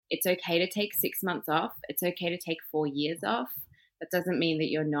it's okay to take 6 months off. It's okay to take 4 years off. That doesn't mean that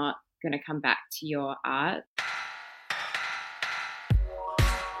you're not going to come back to your art.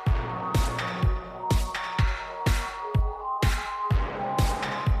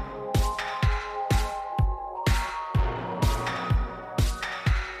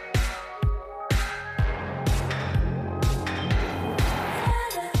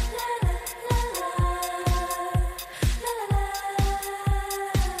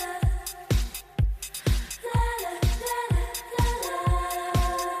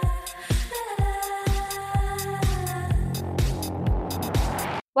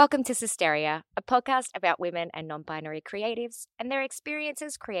 Welcome to Sisteria, a podcast about women and non-binary creatives and their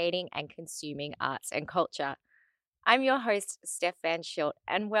experiences creating and consuming arts and culture. I'm your host, Steph Van Schilt,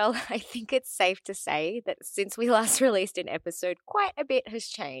 and well, I think it's safe to say that since we last released an episode, quite a bit has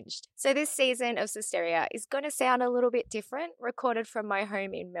changed. So this season of Sisteria is going to sound a little bit different, recorded from my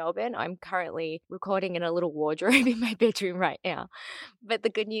home in Melbourne. I'm currently recording in a little wardrobe in my bedroom right now. But the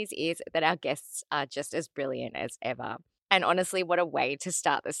good news is that our guests are just as brilliant as ever. And honestly, what a way to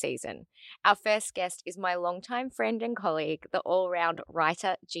start the season. Our first guest is my longtime friend and colleague, the all-round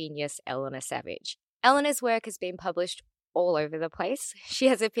writer genius, Eleanor Savage. Eleanor's work has been published all over the place. She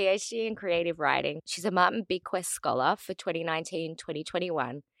has a PhD in creative writing. She's a Martin Bequest Scholar for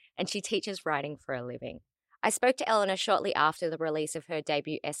 2019-2021, and she teaches writing for a living. I spoke to Eleanor shortly after the release of her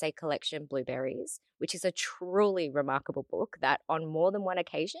debut essay collection, Blueberries, which is a truly remarkable book that, on more than one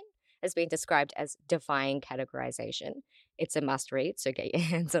occasion, has been described as defying categorization. It's a must read, so get your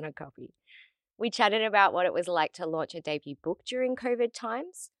hands on a copy. We chatted about what it was like to launch a debut book during COVID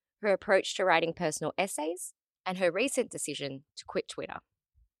times, her approach to writing personal essays, and her recent decision to quit Twitter.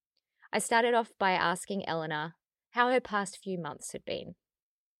 I started off by asking Eleanor how her past few months had been.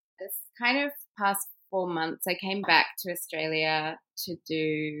 This kind of past 4 months, I came back to Australia to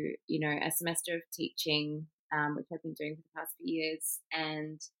do, a semester of teaching, which I've been doing for the past few years,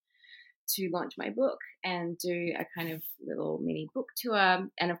 and to launch my book and do a kind of little mini book tour.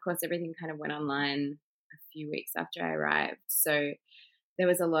 And of course, everything kind of went online a few weeks after I arrived. So there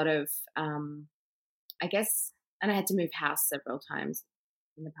was a lot of, and I had to move house several times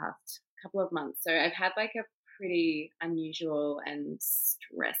in the past couple of months. So I've had like a pretty unusual and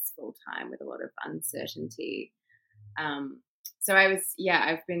stressful time with a lot of uncertainty. So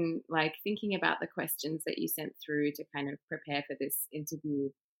I've been like thinking about the questions that you sent through to kind of prepare for this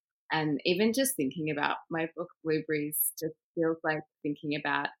interview. And even just thinking about my book, Blueberries, just feels like thinking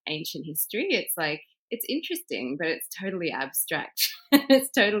about ancient history. It's like, it's interesting, but it's totally abstract. It's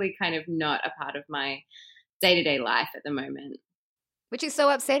totally kind of not a part of my day-to-day life at the moment. Which is so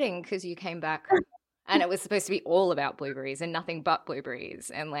upsetting because you came back and it was supposed to be all about blueberries and nothing but blueberries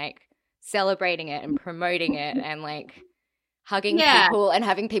and like celebrating it and promoting it and like hugging people and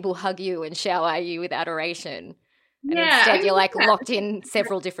having people hug you and shower you with adoration. And instead you're like locked in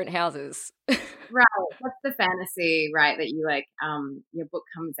several different houses. Right. That's the fantasy, right? That you like, your book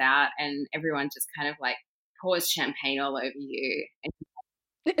comes out and everyone just kind of like pours champagne all over you.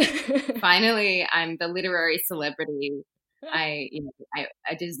 And finally, I'm the literary celebrity I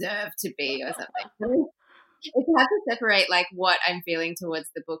deserve to be or something. It's hard to separate like what I'm feeling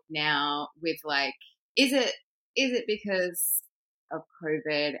towards the book now with like, is it because of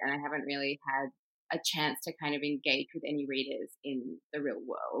COVID and I haven't really had a chance to kind of engage with any readers in the real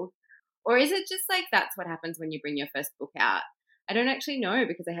world? Or is it just like that's what happens when you bring your first book out? I don't actually know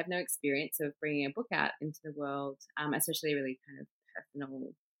because I have no experience of bringing a book out into the world, especially a really kind of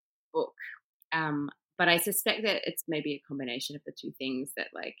personal book. But I suspect that it's maybe a combination of the two things, that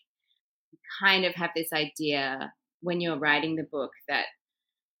like you kind of have this idea when you're writing the book that,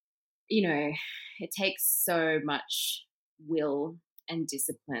 it takes so much will and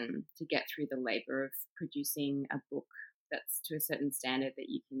discipline to get through the labor of producing a book that's to a certain standard that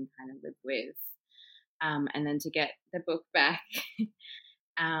you can kind of live with, and then to get the book back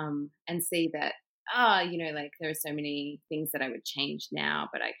and see that, like there are so many things that I would change now,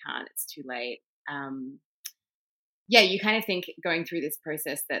 but I can't, it's too late. You kind of think going through this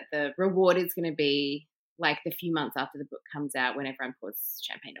process that the reward is going to be like the few months after the book comes out when everyone pours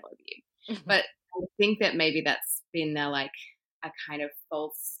champagne all over you. But I think that maybe that's been a kind of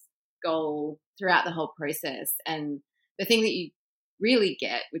false goal throughout the whole process. And the thing that you really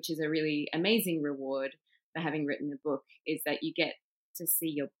get, which is a really amazing reward for having written the book, is that you get to see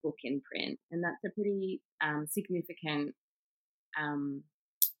your book in print. And that's a pretty significant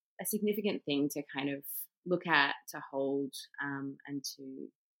thing to kind of look at, to hold, and to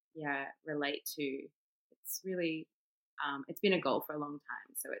relate to. It's really it's been a goal for a long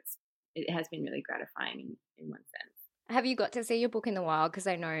time, so it has been really gratifying in one sense. Have you got to see your book in the wild? Because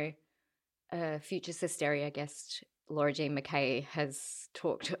I know future Cysteria guest Laura Jean McKay has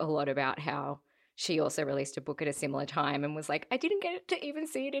talked a lot about how she also released a book at a similar time and was like, I didn't get to even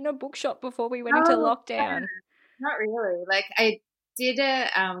see it in a bookshop before we went into Oh, lockdown. not really. Like I did a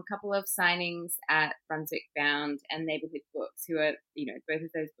couple of signings at Brunswick Bound and Neighbourhood Books, who are, both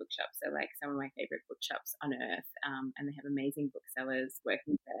of those bookshops are like some of my favourite bookshops on earth, and they have amazing booksellers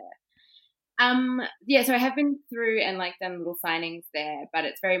working there. Yeah, so I have been through and like done little signings there, but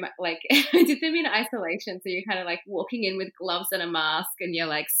it's very much like I did them in isolation. So you're kind of like walking in with gloves and a mask and you're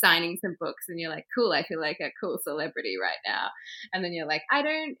like signing some books and you're like, cool, I feel like a cool celebrity right now. And then you're like, I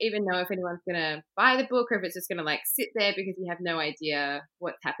don't even know if anyone's going to buy the book or if it's just going to like sit there because you have no idea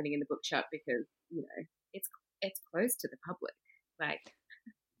what's happening in the bookshop because, it's closed to the public. Like,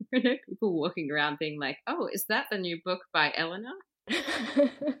 there are no people walking around being like, oh, is that the new book by Eleanor?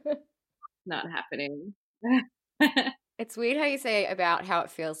 Not happening. It's weird how you say about how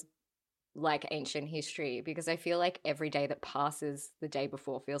it feels like ancient history, because I feel like every day that passes the day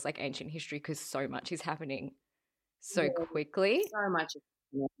before feels like ancient history because so much is happening so quickly. So much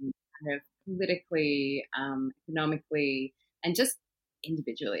kind of politically, economically, and just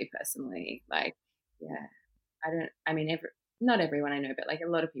individually, personally. Like, yeah, not everyone I know, but like a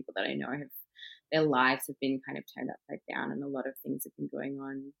lot of people that I know their lives have been kind of turned upside down and a lot of things have been going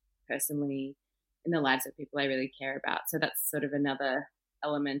on personally in the lives of people I really care about. So that's sort of another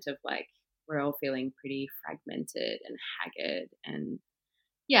element of like, we're all feeling pretty fragmented and haggard. And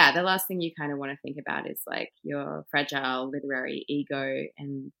yeah, the last thing you kind of want to think about is like your fragile literary ego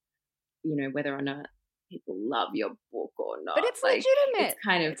and, whether or not people love your book or not. But it's like, legitimate.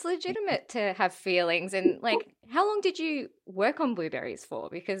 It's legitimate to have feelings. And like, how long did you work on Blueberries for?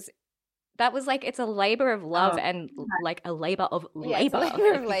 Because that was like, it's a labor of love and like a labor of labor. It's a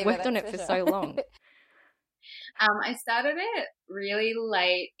labor of like, labor. You worked on it for so long. I started it really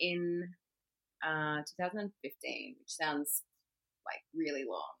late in 2015, which sounds like really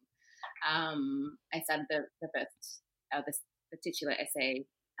long. I started the first, the titular essay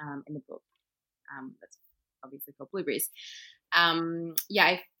in the book. That's obviously called Blueberries. Yeah,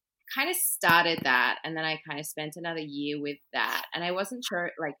 I kind of started that, and then I kind of spent another year with that, and I wasn't sure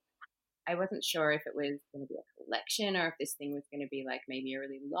if it was going to be a collection or if this thing was going to be like maybe a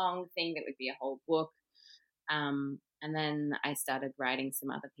really long thing that would be a whole book. And then I started writing some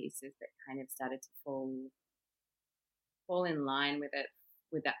other pieces that kind of started to fall in line with it,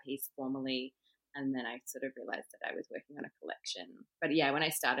 with that piece formally. And then I sort of realized that I was working on a collection. But yeah, when I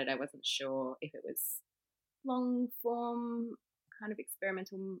started, I wasn't sure if it was long form kind of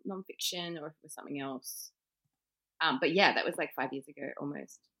experimental nonfiction or if it was something else. But yeah, that was like 5 years ago,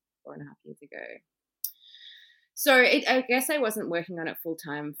 almost 4.5 years ago. So I guess I wasn't working on it full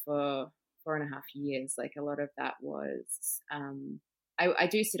time for 4.5 years. Like a lot of that was, I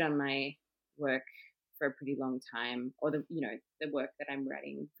do sit on my work for a pretty long time, or the work that I'm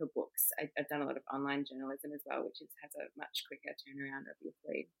writing for books. I've done a lot of online journalism as well, which has a much quicker turnaround,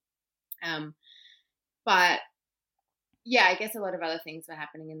 obviously. But yeah, I guess a lot of other things were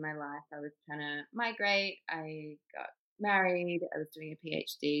happening in my life. I was trying to migrate. I got married. I was doing a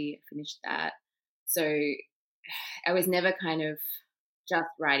PhD. I finished that. So I was never kind of just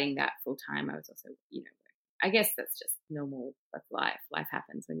writing that full time. I was also, I guess that's just normal. That's life. Life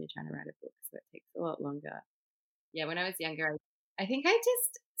happens when you're trying to write a book, so it takes a lot longer. Yeah, when I was younger, I think I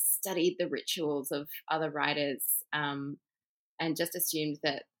just studied the rituals of other writers and just assumed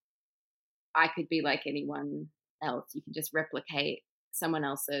that I could be like anyone else. You can just replicate someone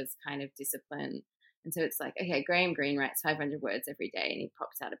else's kind of discipline. And so it's like, okay, Graham Greene writes 500 words every day and he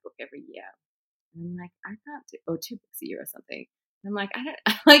pops out a book every year. And I'm like, I can't do, or 2 books a year or something. And I'm like,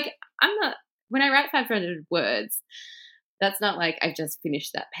 I'm not, when I write 500 words, that's not like I've just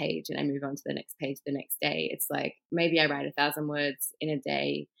finished that page and I move on to the next page the next day. It's like maybe I write 1,000 words in a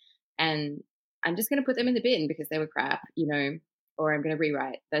day and I'm just going to put them in the bin because they were crap, or I'm going to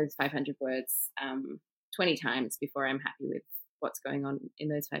rewrite those 500 words 20 times before I'm happy with what's going on in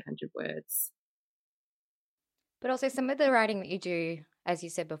those 500 words. But also some of the writing that you do, as you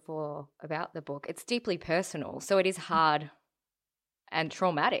said before about the book, it's deeply personal. So it is hard and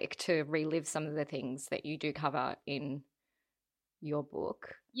traumatic to relive some of the things that you do cover in your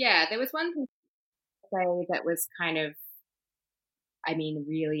book. Yeah, there was one thing to say that was kind of,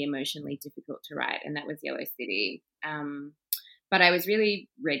 really emotionally difficult to write, and that was Yellow City. But I was really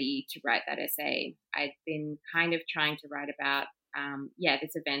ready to write that essay. I'd been kind of trying to write about,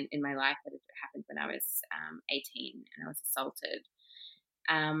 this event in my life that had happened when I was 18 and I was assaulted.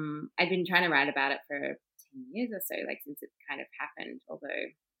 I'd been trying to write about it for 10 years or so, like since it kind of happened, although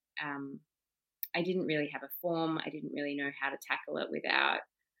I didn't really have a form. I didn't really know how to tackle it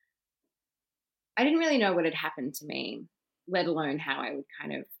I didn't really know what had happened to me, let alone how I would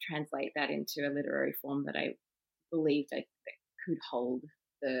kind of translate that into a literary form that I believed that could hold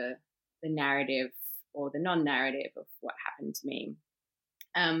the narrative or the non-narrative of what happened to me.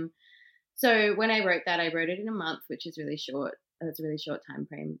 So when I wrote that, I wrote it in a month, which is really short. It's a really short time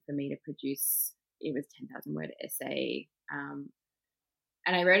frame for me to produce. It was 10,000 word essay.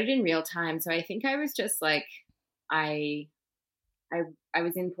 And I wrote it in real time. So I think I was just like, I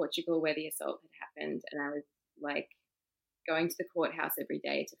was in Portugal where the assault had happened, and I was like going to the courthouse every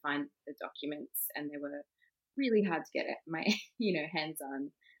day to find the documents, and they were really hard to get my hands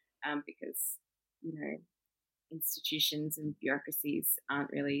on, because institutions and bureaucracies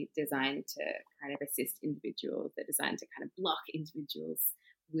aren't really designed to kind of assist individuals. They're designed to kind of block individuals'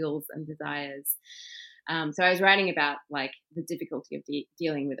 wills and desires. So I was writing about like the difficulty of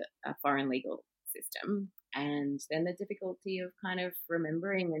dealing with a foreign legal system, and then the difficulty of kind of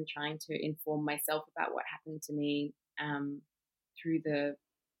remembering and trying to inform myself about what happened to me through the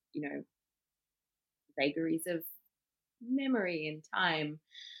vagaries of memory and time.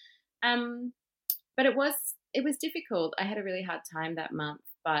 But it was difficult. I had a really hard time that month,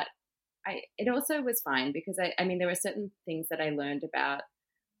 but it also was fine because I mean there were certain things that I learned about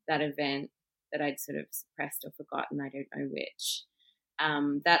that event that I'd sort of suppressed or forgotten, I don't know which,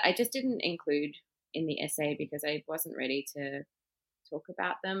 that I just didn't include in the essay because I wasn't ready to talk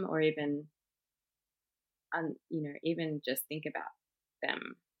about them or even just think about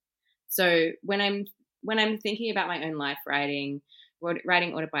them. So when I'm thinking about my own life writing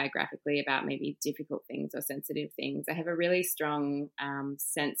autobiographically about maybe difficult things or sensitive things, I have a really strong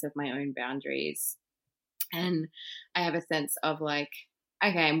sense of my own boundaries, and I have a sense of like,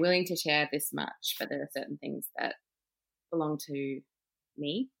 okay, I'm willing to share this much, but there are certain things that belong to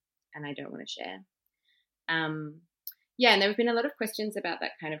me and I don't want to share. And there have been a lot of questions about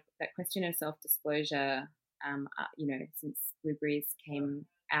that question of self-disclosure, since Libris came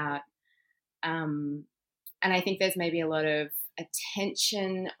out. And I think there's maybe a lot of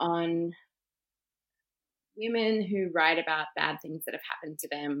attention on women who write about bad things that have happened to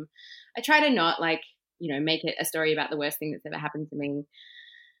them. I try to not make it a story about the worst thing that's ever happened to me.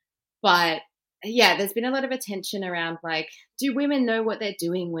 But yeah, there's been a lot of attention around like, do women know what they're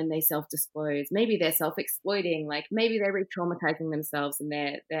doing when they self-disclose? Maybe they're self-exploiting, like maybe they're re-traumatizing themselves and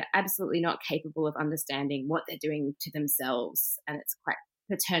they're absolutely not capable of understanding what they're doing to themselves, and it's quite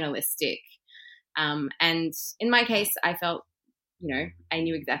paternalistic. And in my case, I felt, I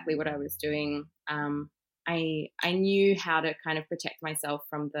knew exactly what I was doing. I knew how to kind of protect myself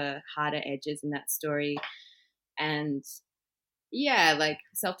from the harder edges in that story. And yeah, like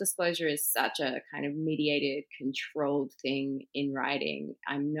self-disclosure is such a kind of mediated, controlled thing in writing.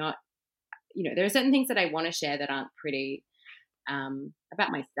 I'm not, there are certain things that I want to share that aren't pretty,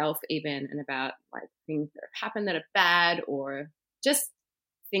 about myself even, and about like things that have happened that are bad, or just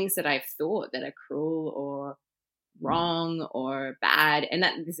things that I've thought that are cruel or wrong or bad. And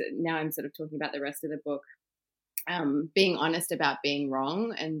now I'm sort of talking about the rest of the book, being honest about being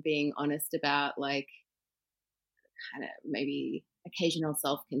wrong and being honest about like kind of maybe occasional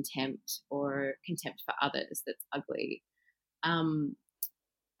self-contempt or contempt for others that's ugly. I'm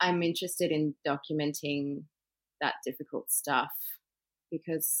interested in documenting that difficult stuff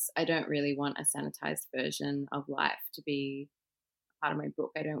because I don't really want a sanitized version of life to be part of my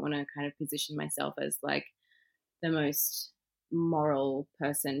book. I don't want to kind of position myself as like the most moral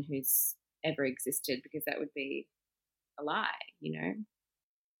person who's ever existed, because that would be a lie,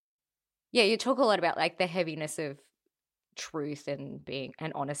 Yeah, you talk a lot about like the heaviness of truth and being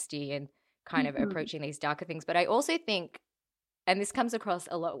and honesty and kind of approaching these darker things. But I also think, and this comes across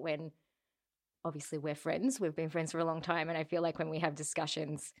a lot when obviously we're friends, we've been friends for a long time, and I feel like when we have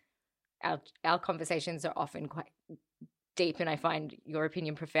discussions, our conversations are often quite deep, and I find your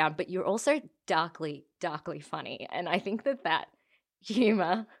opinion profound, but you're also darkly, darkly funny. And I think that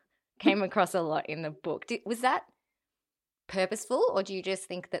humor came across a lot in the book. Was that purposeful, or do you just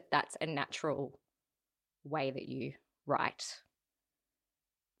think that that's a natural way that you write?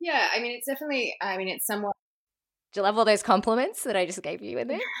 Yeah, I mean, it's somewhat. Do you love all those compliments that I just gave you in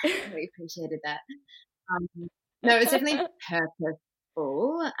there? I really appreciated that. No, it's definitely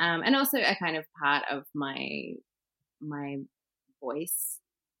purposeful, and also a kind of part of my voice,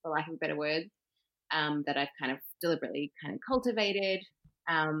 for lack of a better word, that I've kind of deliberately kind of cultivated.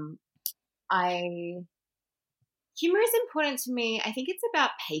 Humor is important to me. I think it's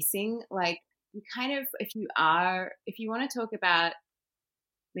about pacing. Like, you kind of, if you want to talk about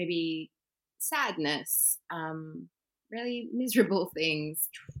maybe sadness, really miserable things,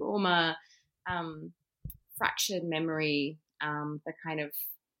 trauma, fractured memory, the kind of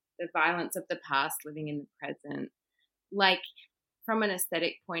the violence of the past living in the present. Like, from an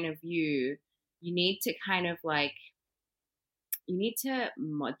aesthetic point of view, you need to kind of like, you need to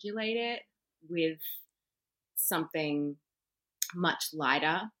modulate it with something much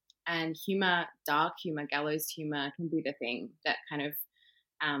lighter. And humor, dark humor, gallows humor can be the thing that kind of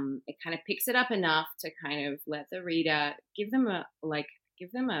it kind of picks it up enough to kind of let the reader give them a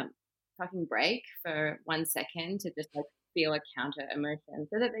fucking break for 1 second to just like feel a counter emotion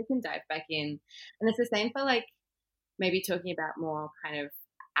so that they can dive back in. And it's the same for like maybe talking about more kind of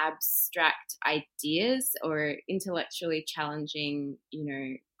abstract ideas or intellectually challenging,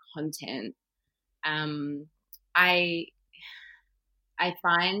 content. I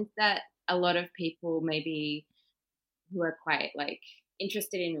find that a lot of people maybe who are quite like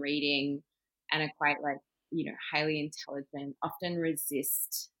interested in reading and are quite like, highly intelligent often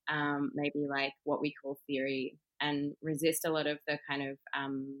resist maybe like what we call theory and resist a lot of the kind of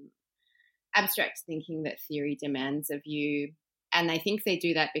abstract thinking that theory demands of you. And I think they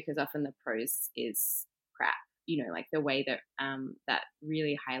do that because often the prose is crap, like the way that that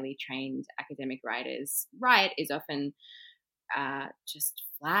really highly trained academic writers write is often just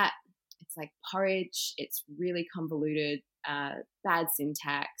flat. It's like porridge. It's really convoluted, bad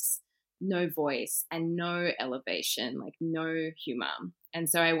syntax, no voice, and no elevation, like no humor. And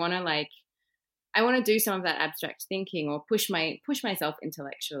so I want to do some of that abstract thinking or push myself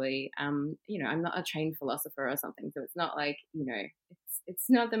intellectually. I'm not a trained philosopher or something, so it's not like, it's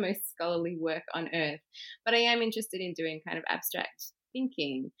not the most scholarly work on earth, but I am interested in doing kind of abstract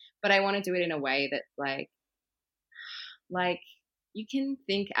thinking, but I want to do it in a way that's like you can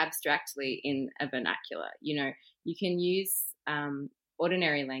think abstractly in a vernacular. You can use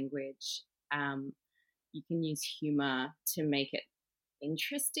ordinary language. You can use humor to make it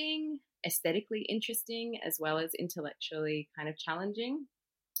interesting, aesthetically interesting, as well as intellectually kind of challenging.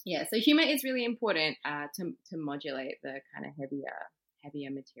 Yeah, so humor is really important to modulate the kind of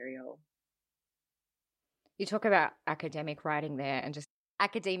heavier material. You talk about academic writing there and just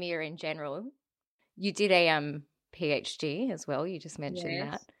academia in general. You did a PhD as well. You just mentioned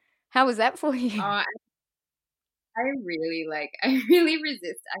that. How was that for you? I really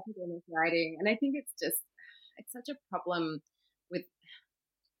resist academic writing, and I think it's such a problem with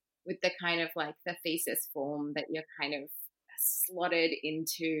the kind of like the thesis form that you're kind of slotted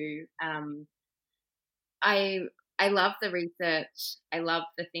into. I love the research. I love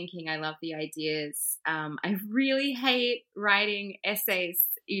the thinking. I love the ideas. I really hate writing essays,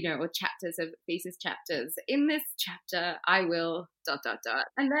 or chapters of thesis chapters. In this chapter, I will ...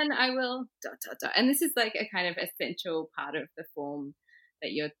 and then I will ... And this is like a kind of essential part of the form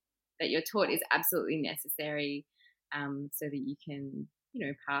that you're taught is absolutely necessary, so that you can,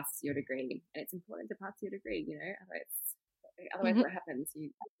 pass your degree. And it's important to pass your degree, otherwise what happens?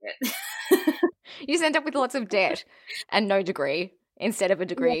 You get you end up with lots of debt and no degree instead of a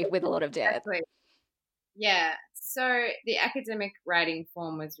degree with a lot of debt. Exactly. Yeah. So the academic writing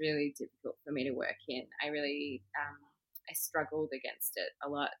form was really difficult for me to work in. I really I struggled against it a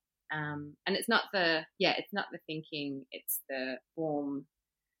lot. And it's not the thinking, it's the form.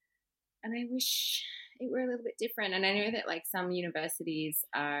 And I wish it were a little bit different. And I know that like some universities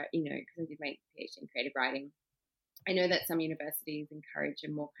are, because I did my PhD in creative writing, I know that some universities encourage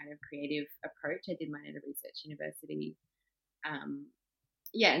a more kind of creative approach. I did mine at a research university.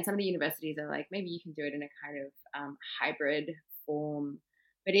 And some of the universities are like, maybe you can do it in a kind of hybrid form.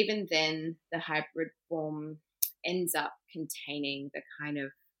 But even then, the hybrid form ends up containing the kind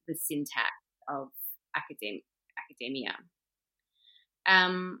of the syntax of academia.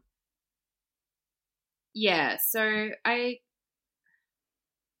 So I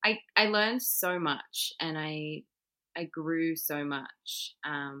learned so much, and I grew so much,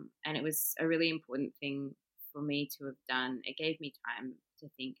 and it was a really important thing for me to have done. It gave me time to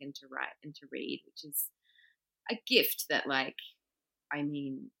think and to write and to read, which is a gift that, like, I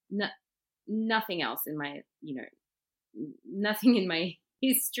mean, nothing else in my, nothing in my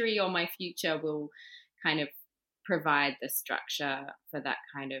history or my future will kind of provide the structure for that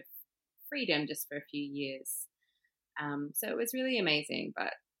kind of freedom just for a few years. So it was really amazing,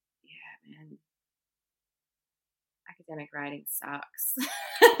 but yeah, man, academic writing sucks.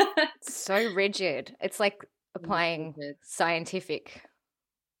 So rigid. It's like applying scientific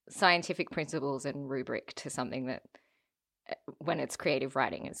principles and rubric to something that, when it's creative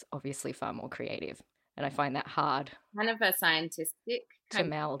writing, is obviously far more creative. And I find that hard. Kind of a scientific to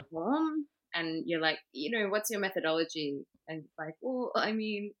meld form. And you're like, what's your methodology? And it's like, well, I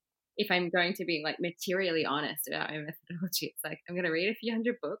mean, if I'm going to be like materially honest about my methodology, it's like I'm going to read a few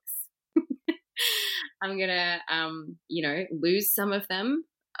hundred books I'm going to, lose some of them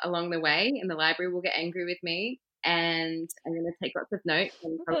along the way, and the library will get angry with me. And I'm going to take lots of notes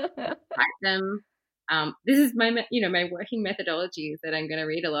and write them. This is my working methodology is that I'm going to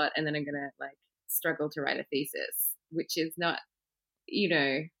read a lot, and then I'm going to struggle to write a thesis, which is not,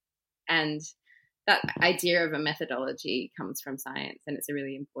 and that idea of a methodology comes from science, and it's a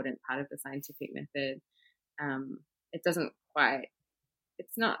really important part of the scientific method.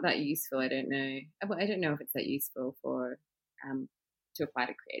 It's not that useful. I don't know. I don't know if it's that useful for to apply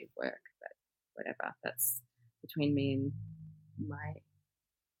to creative work, but whatever. That's between me and my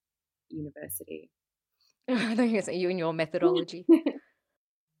university. I thought you were going to say you and your methodology.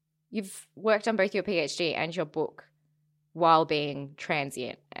 You've worked on both your PhD and your book while being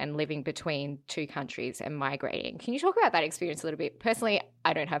transient and living between two countries and migrating. Can you talk about that experience a little bit? Personally,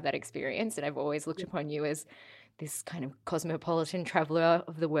 I don't have that experience, and I've always looked upon you as this kind of cosmopolitan traveler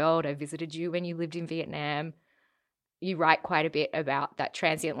of the world. I visited you when you lived in Vietnam. You write quite a bit about that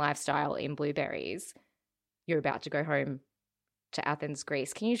transient lifestyle in Blueberries. You're about to go home to Athens,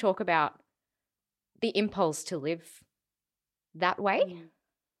 Greece. Can you talk about the impulse to live that way?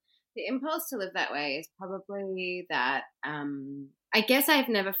 The impulse to live that way is probably that I guess I've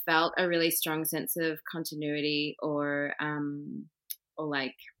never felt a really strong sense of continuity or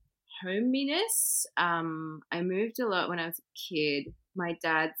hominess. I moved a lot when I was a kid. My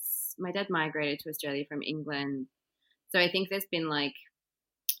dad migrated to Australia from England, so I think there's been my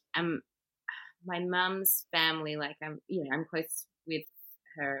mum's family. I'm close with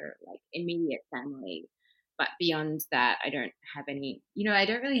her immediate family. But beyond that, I don't have any, I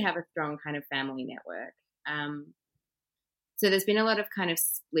don't really have a strong kind of family network. So there's been a lot of kind of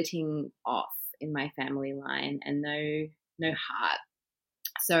splitting off in my family line and no heart.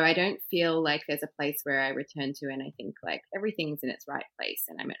 So I don't feel like there's a place where I return to and I think everything's in its right place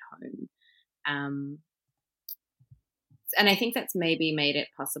and I'm at home. And I think that's maybe made it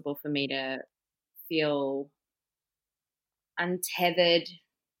possible for me to feel untethered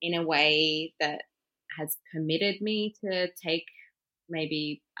in a way that has permitted me to take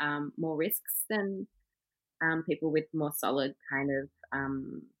maybe more risks than people with more solid kind of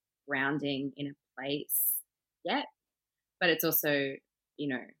grounding in a place yet. But it's also,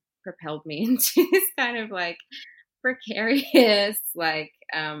 propelled me into this kind of precarious,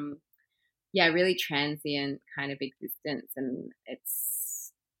 really transient kind of existence. And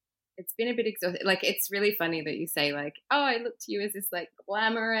it's been a bit exhausting. It's really funny that you say oh, I look to you as this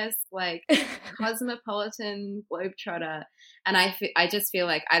glamorous, cosmopolitan globetrotter. And I just feel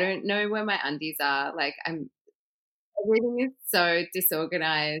I don't know where my undies are. Everything is so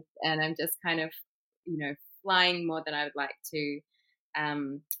disorganized and I'm just kind of, flying more than I would like to,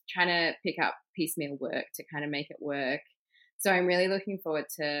 trying to pick up piecemeal work to kind of make it work. So I'm really looking forward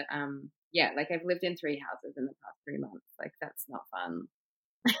to, I've lived in 3 houses in the past 3 months. That's not fun.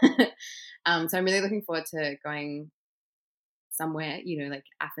 So I'm really looking forward to going somewhere,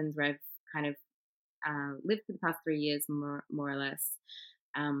 Athens, where I've kind of lived for the past 3 years, more or less,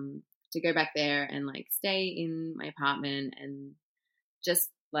 to go back there and stay in my apartment and just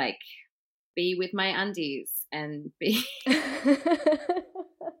be with my undies and be.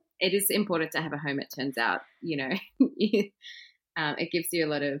 It is important to have a home. It turns out, it gives you a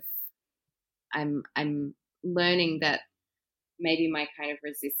lot of. I'm learning that. Maybe my kind of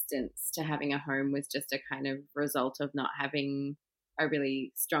resistance to having a home was just a kind of result of not having a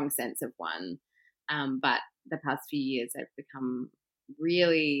really strong sense of one. But the past few years, I've become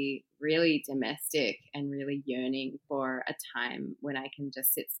really, really domestic and really yearning for a time when I can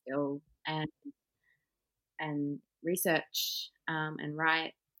just sit still and research and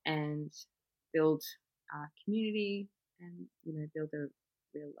write and build community and, build a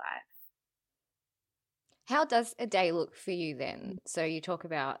real life. How does a day look for you then? So you talk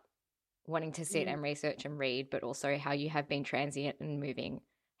about wanting to sit and research and read, but also how you have been transient and moving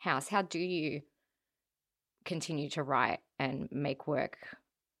house. How do you continue to write and make work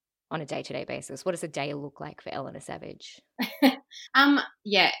on a day-to-day basis? What does a day look like for Eleanor Savage?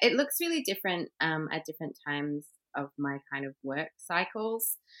 It looks really different at different times of my kind of work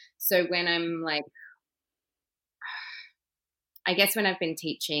cycles. So when I'm I guess when I've been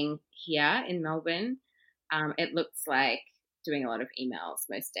teaching here in Melbourne, it looks like doing a lot of emails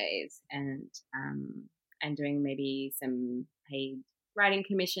most days and doing maybe some paid writing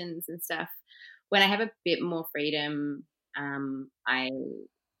commissions and stuff. When I have a bit more freedom, I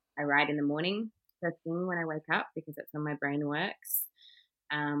write in the morning first thing when I wake up because that's when my brain works,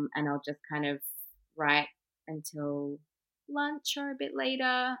 and I'll just kind of write until lunch or a bit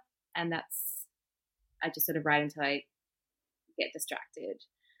later, and I just sort of write until I get distracted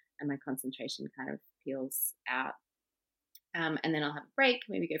and my concentration kind of peels out. And then I'll have a break,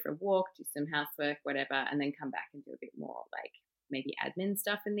 maybe go for a walk, do some housework, whatever, and then come back and do a bit more like maybe admin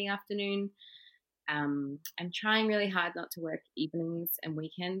stuff in the afternoon. I'm trying really hard not to work evenings and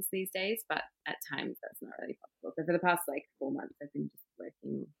weekends these days, but at times that's not really possible. So for the past like 4 months, I've been just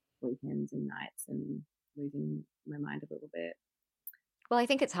working weekends and nights and losing my mind a little bit. Well, I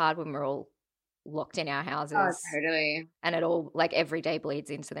think it's hard when we're all locked in our houses. Oh, totally. And it all, like, every day bleeds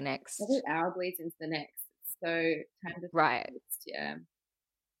into the next. Every hour bleeds into the next. So time to right. Yeah.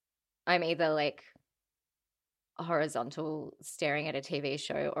 I'm either like horizontal staring at a TV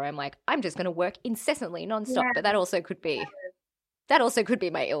show, or I'm like, I'm just going to work incessantly nonstop. Yeah. But that also could be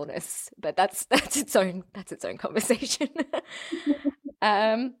my illness. But that's its own conversation.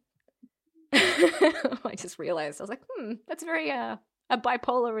 I just realized, I was like, that's very a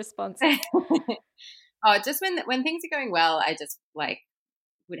bipolar response. Oh, just when things are going well, I just like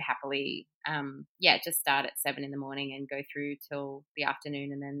would happily just start at 7 a.m. and go through till the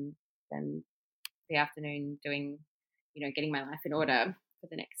afternoon, and then the afternoon doing, getting my life in order for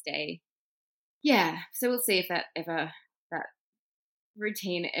the next day. Yeah, so we'll see if that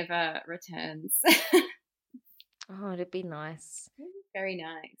routine ever returns. Oh, it'd be nice. Very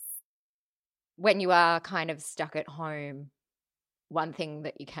nice. When you are kind of stuck at home, one thing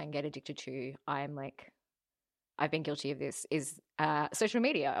that you can get addicted to, I've been guilty of this, is social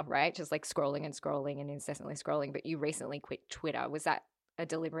media, right? Just like scrolling and incessantly scrolling. But you recently quit Twitter. Was that a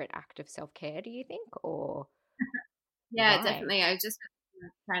deliberate act of self-care, do you think? Or yeah, why? Definitely. I was just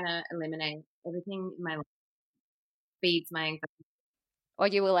trying to eliminate everything in my life feeds my anxiety. Or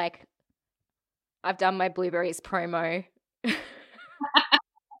you were like, I've done my Blueberries promo.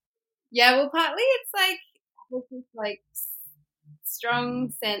 Yeah, well, partly it's like this like strong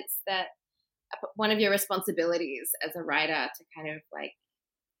sense that one of your responsibilities as a writer to kind of like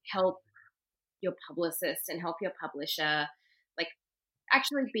help your publicist and help your publisher like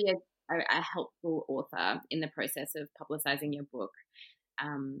actually be a helpful author in the process of publicizing your book.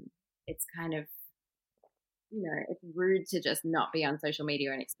 It's kind of, it's rude to just not be on social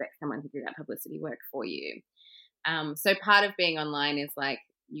media and expect someone to do that publicity work for you. So part of being online is like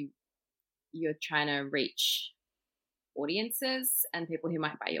you're trying to reach audiences and people who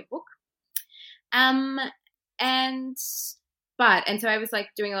might buy your book. And so I was like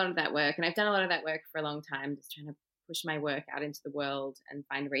doing a lot of that work, and I've done a lot of that work for a long time, just trying to push my work out into the world and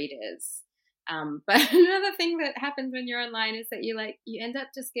find readers. But another thing that happens when you're online is that you end up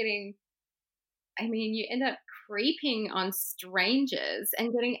just getting, you end up creeping on strangers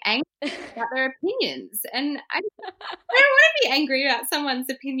and getting angry about their opinions. And I don't want to be angry about someone's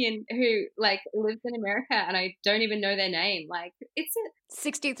opinion who like lives in America and I don't even know their name. Like it's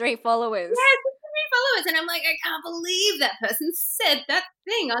 63 followers. Yeah, 63 followers. And I'm like, I can't believe that person said that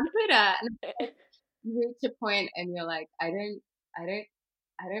thing on Twitter. And you reach a point and you're like, I don't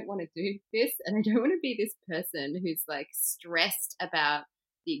want to do this, and I don't want to be this person who's like stressed about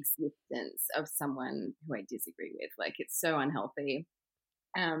the existence of someone who I disagree with. Like it's so unhealthy.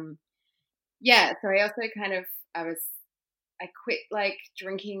 So I also I quit like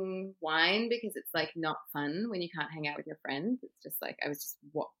drinking wine because it's like not fun when you can't hang out with your friends. It's just like I was just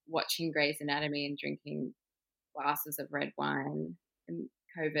watching Grey's Anatomy and drinking glasses of red wine in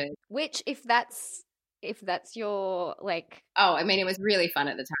COVID. Which, if that's your like, it was really fun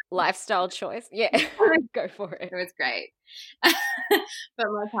at the time. Lifestyle choice, yeah, go for it. It was great. But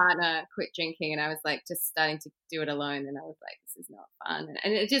my partner quit drinking, and I was like just starting to do it alone, and I was like, this is not fun.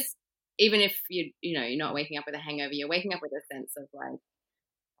 And it just, even if you're not waking up with a hangover, you're waking up with a sense of like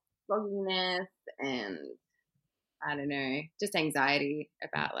fogginess and I don't know, just anxiety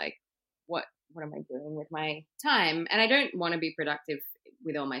about like what am I doing with my time? And I don't want to be productive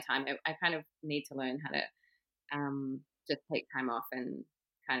with all my time. I kind of need to learn how to just take time off and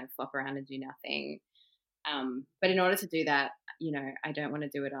kind of flop around and do nothing. But in order to do that, I don't want to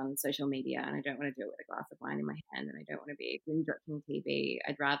do it on social media, and I don't want to do it with a glass of wine in my hand, and I don't want to be binge watching TV.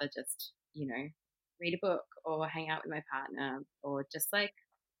 I'd rather just, read a book or hang out with my partner or just like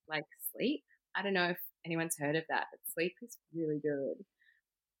sleep. I don't know if anyone's heard of that, but sleep is really good.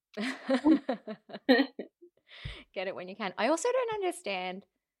 Get it when you can. I also don't understand.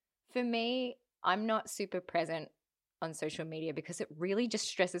 For me, I'm not super present on social media because it really just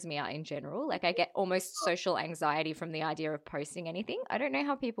stresses me out in general. Like I get almost social anxiety from the idea of posting anything. I don't know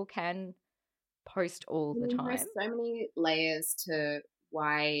how people can post all the time. There's so many layers to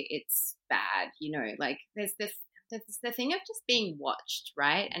why it's bad, like there's the thing of just being watched,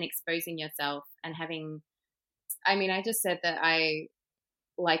 right? And exposing yourself and having, I just said that I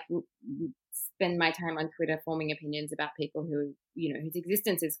like spend my time on Twitter forming opinions about people who, whose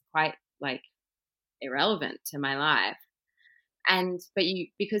existence is quite like irrelevant to my life. But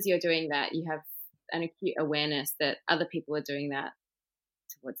because you're doing that, you have an acute awareness that other people are doing that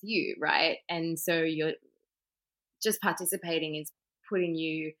towards you, right? And so you're just participating is putting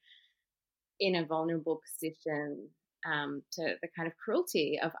you in a vulnerable position to the kind of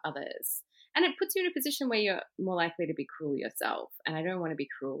cruelty of others. And it puts you in a position where you're more likely to be cruel yourself. And I don't want to be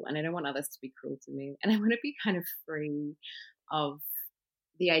cruel, and I don't want others to be cruel to me. And I want to be kind of free of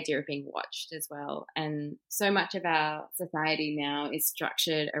the idea of being watched as well. And so much of our society now is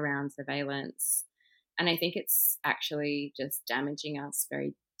structured around surveillance. And I think it's actually just damaging us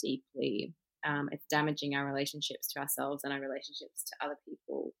very deeply. It's damaging our relationships to ourselves and our relationships to other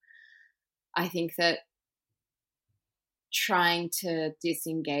people. I think that trying to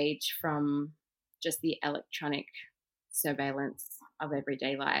disengage from just the electronic surveillance of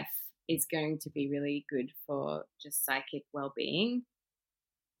everyday life is going to be really good for just psychic well-being.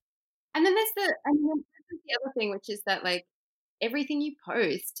 And then there's the other thing, which is that like everything you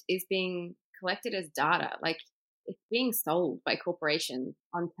post is being collected as data. Like it's being sold by corporations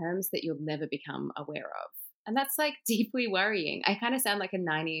on terms that you'll never become aware of. And that's like deeply worrying. I kind of sound like a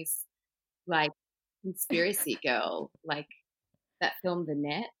 90s like conspiracy girl, like that film The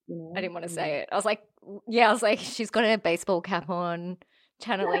Net. You know? I didn't want to say it. I was like, she's got a baseball cap on,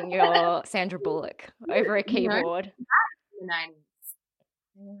 channeling your Sandra Bullock over a keyboard. The 90s.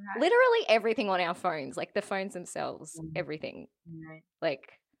 Literally everything on our phones, like the phones themselves, everything.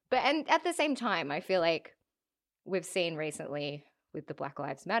 And at the same time, I feel like we've seen recently with the Black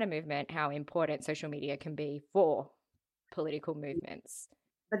Lives Matter movement how important social media can be for political movements.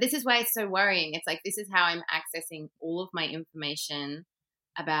 But this is why it's so worrying. It's like this is how I'm accessing all of my information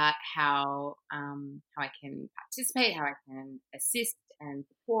about how I can participate, how I can assist and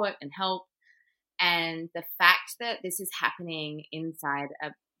support and help. And the fact that this is happening inside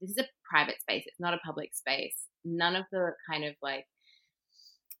this is a private space. It's not a public space. None of the kind of like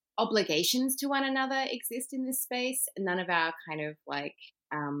obligations to one another exist in this space. None of our kind of like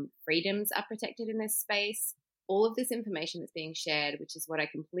freedoms are protected in this space. All of this information that's being shared, which is what I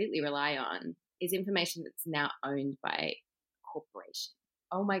completely rely on, is information that's now owned by corporations.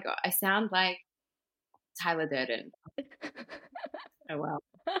 Oh my God, I sound like Tyler Durden. Oh, well.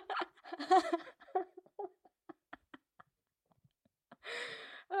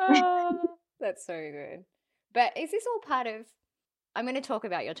 Oh, that's so good. But is this all part of, I'm going to talk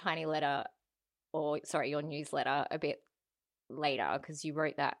about your tiny letter, your newsletter a bit later because you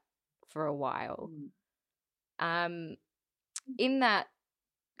wrote that for a while. In that,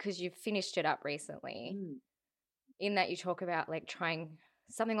 because you've finished it up recently, in that you talk about like trying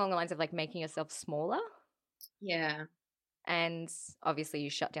something along the lines of like making yourself smaller. Yeah. And obviously you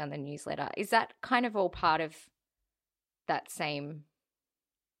shut down the newsletter. Is that kind of all part of that same,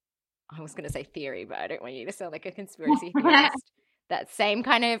 I was going to say theory, but I don't want you to sound like a conspiracy theorist. That same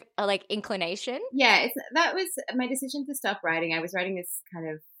kind of like inclination? Yeah, that was my decision to stop writing. I was writing this kind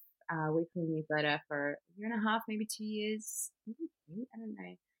of weekly newsletter for a year and a half, maybe 2 years, maybe 3, I don't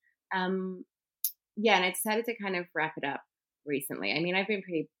know. Yeah, and I decided to kind of wrap it up recently. I mean, I've been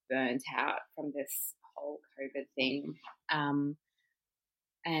pretty burnt out from this whole COVID thing. And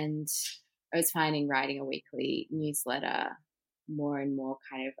I was finding writing a weekly newsletter more and more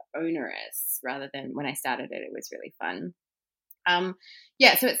kind of onerous rather than when I started it, it was really fun.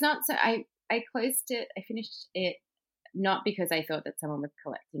 Yeah, so it's not, so I closed it, I finished it not because I thought that someone was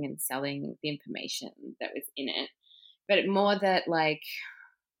collecting and selling the information that was in it, but more that like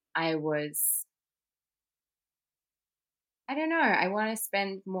I don't know, I want to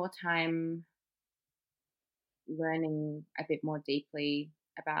spend more time learning a bit more deeply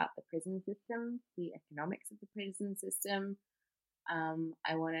about the prison system, the economics of the prison system.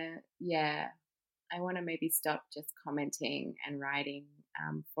 I want to maybe stop just commenting and writing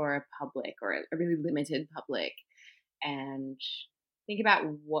for a public or a really limited public, and think about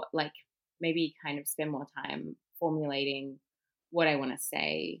what, like, maybe kind of spend more time formulating what I want to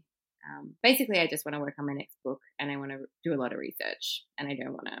say. Basically, I just want to work on my next book, and I want to do a lot of research, and I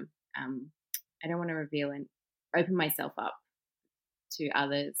don't want to reveal and open myself up to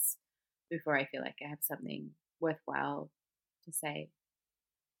others before I feel like I have something worthwhile to say.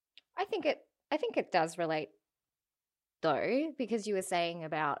 I think it does relate though, because you were saying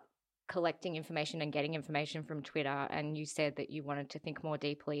about collecting information and getting information from Twitter, and you said that you wanted to think more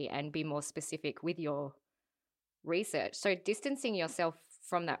deeply and be more specific with your research. So distancing yourself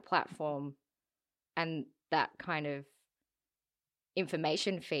from that platform and that kind of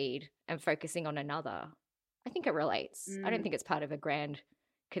information feed and focusing on another, I think it relates. I don't think it's part of a grand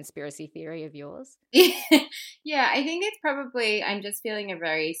conspiracy theory of yours? Yeah, I think it's probably, I'm just feeling a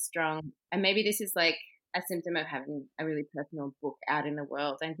very strong, and maybe this is like a symptom of having a really personal book out in the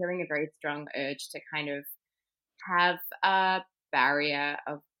world. I'm feeling a very strong urge to kind of have a barrier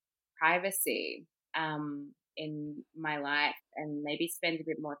of privacy in my life, and maybe spend a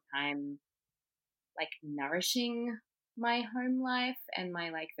bit more time like nourishing my home life and my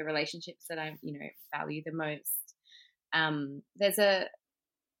like the relationships that I value the most. There's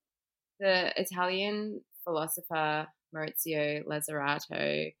the Italian philosopher Maurizio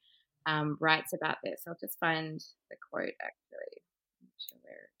Lazzarato writes about this. I'll just find the quote actually. I'm not sure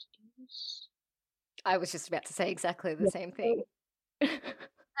where it is. I was just about to say exactly the same thing.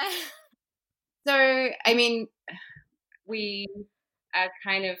 So, I mean, we are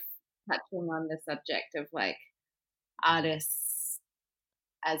kind of touching on the subject of like artists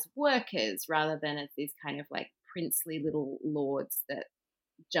as workers rather than as these kind of like princely little lords that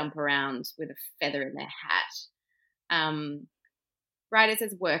jump around with a feather in their hat. Writers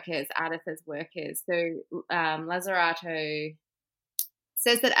as workers, artists as workers. So Lazzarato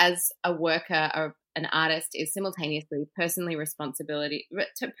says that as a worker or an artist is simultaneously personally responsible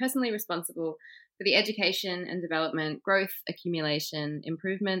for the education and development, growth, accumulation,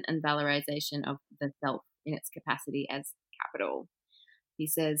 improvement, and valorization of the self in its capacity as capital. He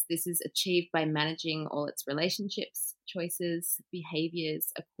says this is achieved by managing all its relationships, choices,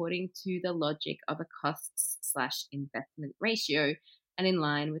 behaviors according to the logic of a costs/investment ratio and in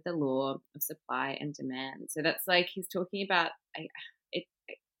line with the law of supply and demand. So that's like he's talking about it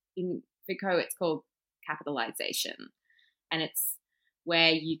in Foucault. It's called capitalization, and it's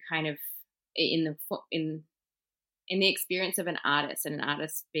where you kind of in the experience of an artist and an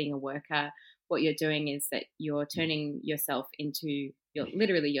artist being a worker, what you're doing is that you're turning yourself into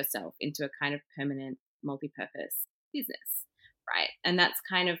a kind of permanent multi-purpose business, right? And that's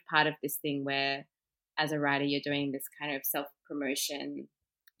kind of part of this thing where as a writer you're doing this kind of self-promotion,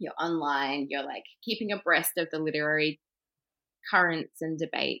 you're online, you're like keeping abreast of the literary currents and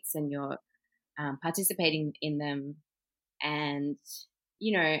debates, and you're participating in them. And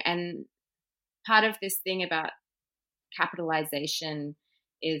and part of this thing about capitalization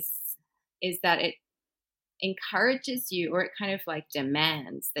is that it encourages you, or it kind of like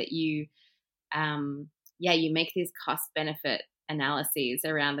demands that you you make these cost benefit analyses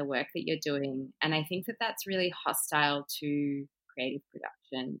around the work that you're doing. And I think that that's really hostile to creative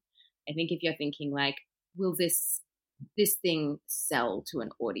production. I think if you're thinking like, will this thing sell to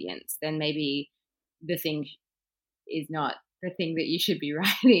an audience, then maybe the thing is not the thing that you should be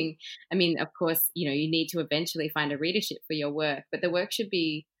writing. I mean, of course, you need to eventually find a readership for your work, but the work should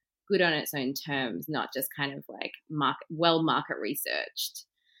be good on its own terms, not just kind of like market researched.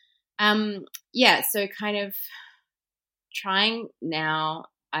 So kind of trying now,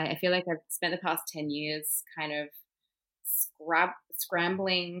 I feel like I've spent the past 10 years kind of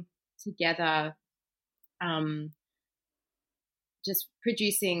scrambling together, just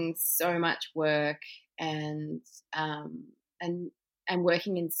producing so much work and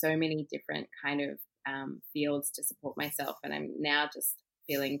working in so many different kind of fields to support myself. And I'm now just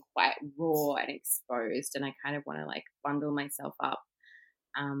feeling quite raw and exposed, and I kind of want to like bundle myself up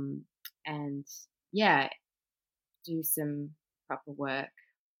and do some proper work.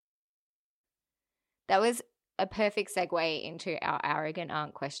 That was a perfect segue into our Arrogant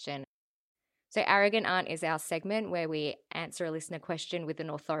Aunt question. So Arrogant Aunt is our segment where we answer a listener question with an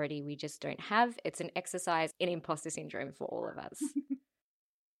authority we just don't have. It's an exercise in imposter syndrome for all of us.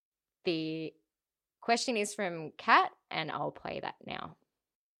 The question is from Kat, and I'll play that now.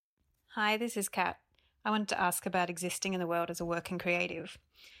 Hi, this is Kat. I wanted to ask about existing in the world as a working creative.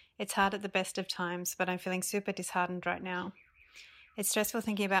 It's hard at the best of times, but I'm feeling super disheartened right now. It's stressful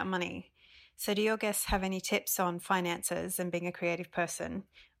thinking about money. So do your guests have any tips on finances and being a creative person,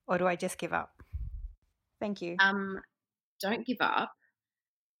 or do I just give up? Thank you. Don't give up.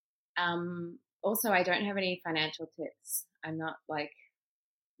 Also, I don't have any financial tips. I'm not like,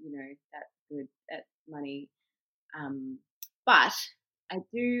 that good at money. But I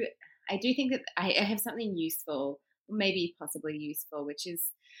do think that I have something useful, maybe possibly useful, which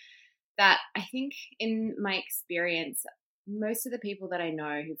is that I think in my experience, most of the people that I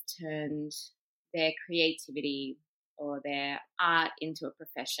know who've turned their creativity or their art into a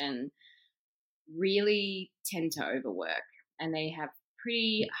profession really tend to overwork, and they have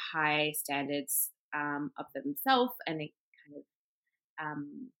pretty high standards of themselves, and they kind of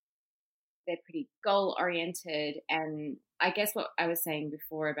they're pretty goal oriented. And I guess what I was saying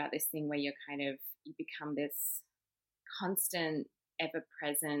before about this thing where you become this constant, ever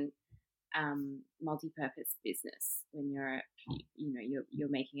present multi-purpose business when you're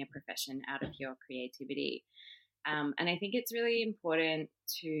making a profession out of your creativity. And I think it's really important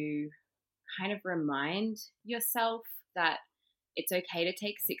to kind of remind yourself that it's okay to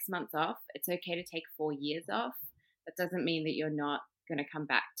take 6 months off. It's okay to take 4 years off. That doesn't mean that you're not going to come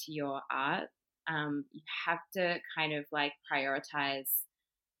back to your art. You have to kind of like prioritize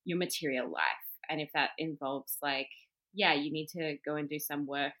your material life. And if that involves like, yeah, you need to go and do some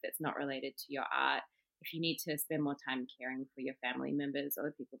work that's not related to your art. If you need to spend more time caring for your family members or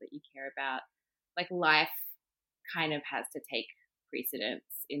the people that you care about, like life kind of has to take precedence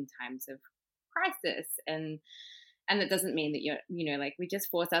in times of crisis. And that doesn't mean that like we just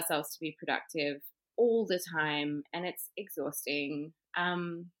force ourselves to be productive all the time, and it's exhausting.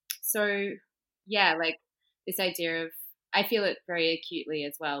 So yeah, like this idea of, I feel it very acutely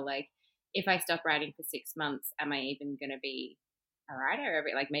as well. Like if I stop writing for 6 months, am I even going to be a writer?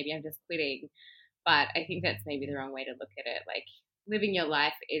 Like maybe I'm just quitting. But I think that's maybe the wrong way to look at it. Like living your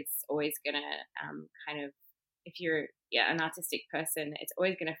life is always going to kind of, if you're an artistic person, it's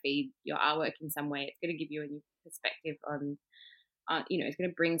always going to feed your artwork in some way. It's going to give you a new perspective on it's going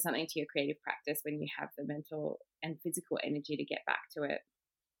to bring something to your creative practice when you have the mental and physical energy to get back to it.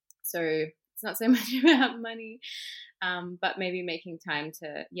 So it's not so much about money, but maybe making time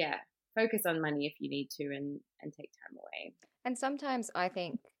to, focus on money if you need to and take time away. And sometimes I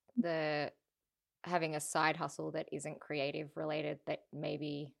think having a side hustle that isn't creative related, that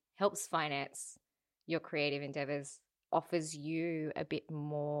maybe helps finance your creative endeavors, offers you a bit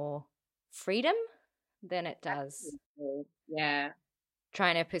more freedom than it does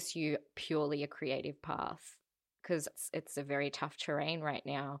trying to pursue purely a creative path, because it's a very tough terrain right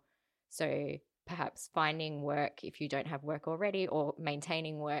now. So perhaps finding work if you don't have work already, or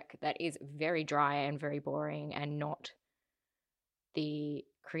maintaining work that is very dry and very boring and not the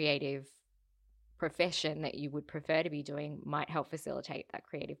creative profession that you would prefer to be doing, might help facilitate that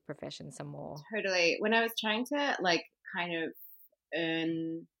creative profession some more. Totally. When I was trying to like kind of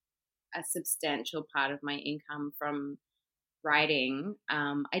earn a substantial part of my income from writing,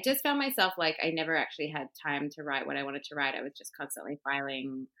 I just found myself like I never actually had time to write what I wanted to write. I was just constantly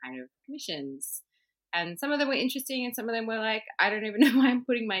filing kind of commissions, and some of them were interesting and some of them were like, I don't even know why I'm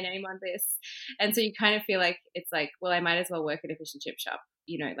putting my name on this. And so you kind of feel like it's like, well, I might as well work at a fish and chip shop,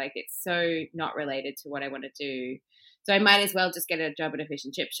 like it's so not related to what I want to do. So I might as well just get a job at a fish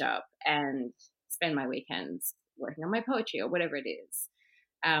and chip shop and spend my weekends working on my poetry or whatever it is.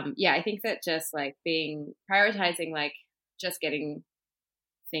 I think that just like prioritizing like just getting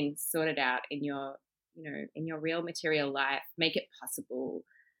things sorted out in your real material life, make it possible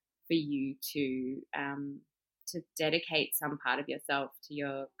for you to dedicate some part of yourself to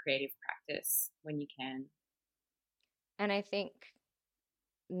your creative practice when you can. And I think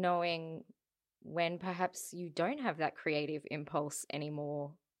knowing when perhaps you don't have that creative impulse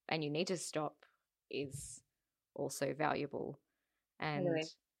anymore and you need to stop is also valuable. And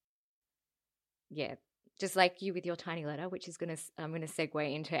just like you with your tiny letter, which is I'm going to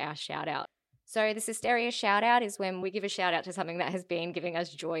segue into our shout out. So the Sisteria shout out is when we give a shout out to something that has been giving us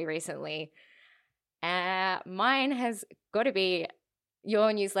joy recently. Mine has got to be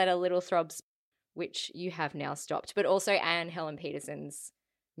your newsletter, Little Throbs, which you have now stopped, but also Anne Helen Peterson's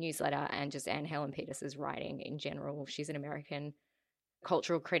newsletter and just Anne Helen Peterson's writing in general. She's an American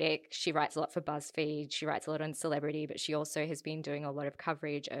cultural critic. She writes a lot for BuzzFeed. She writes a lot on celebrity, but she also has been doing a lot of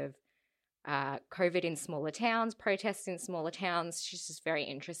coverage of COVID in smaller towns, protests in smaller towns. She's just very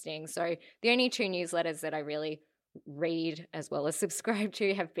interesting. So the only two newsletters that I really read as well as subscribe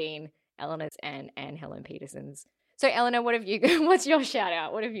to have been Eleanor's and Anne Helen Peterson's. So Eleanor, what have you got? What's your shout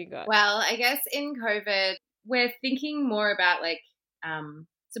out? What have you got? Well, I guess in COVID, we're thinking more about like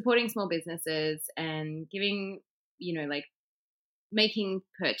supporting small businesses and giving, like making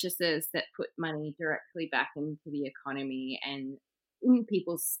purchases that put money directly back into the economy and in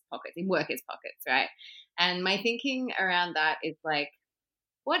people's pockets, in workers' pockets, right? And my thinking around that is like,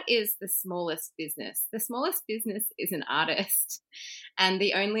 what is the smallest business? The smallest business is an artist, and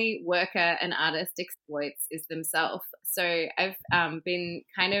the only worker an artist exploits is themselves. So I've been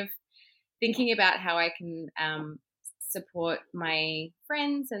kind of thinking about how I can support my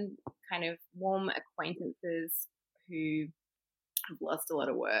friends and kind of warm acquaintances who have lost a lot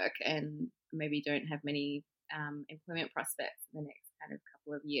of work and maybe don't have many employment prospects in the next kind of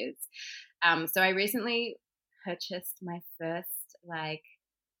couple of years. So I recently purchased my first like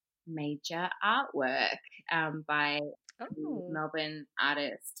major artwork by Melbourne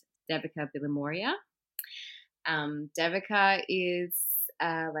artist Devika Villamoria. Devika is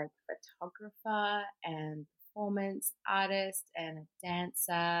like photographer and performance artist and a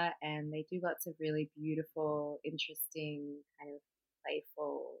dancer, and they do lots of really beautiful, interesting, kind of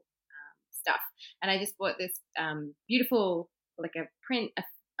playful stuff. And I just bought this beautiful, like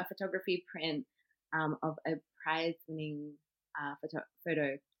a photography print of a prize-winning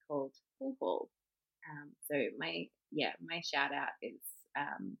photo called Pool Hall. So my shout out is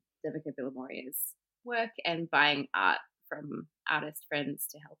Devika Villamoria's work and buying art from artist friends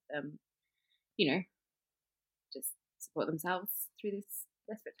to help them, just support themselves through this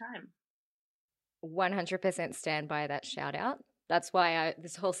desperate time. 100% stand by that shout out. That's why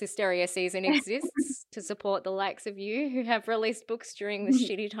this whole Sisteria season exists, to support the likes of you who have released books during this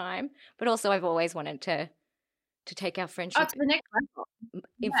shitty time. But also I've always wanted to take our friendship to the next level.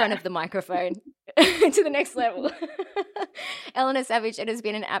 In front of the microphone to the next level. Eleanor Savage, it has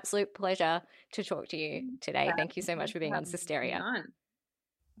been an absolute pleasure to talk to you today. Thank you so much for being on Sisteria.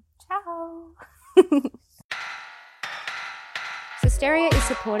 Ciao. Sisteria is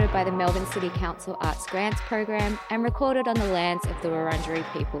supported by the Melbourne City Council Arts Grants Program and recorded on the lands of the Wurundjeri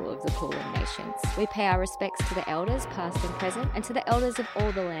people of the Kulin Nations. We pay our respects to the elders, past and present, and to the elders of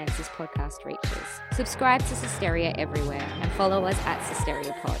all the lands this podcast reaches. Subscribe to Sisteria everywhere and follow us at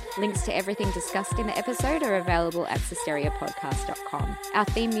SisteriaPod. Links to everything discussed in the episode are available at sisteriapodcast.com. Our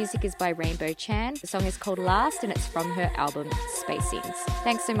theme music is by Rainbow Chan. The song is called Last and it's from her album Spacings.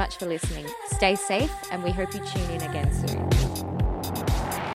 Thanks so much for listening. Stay safe and we hope you tune in again soon.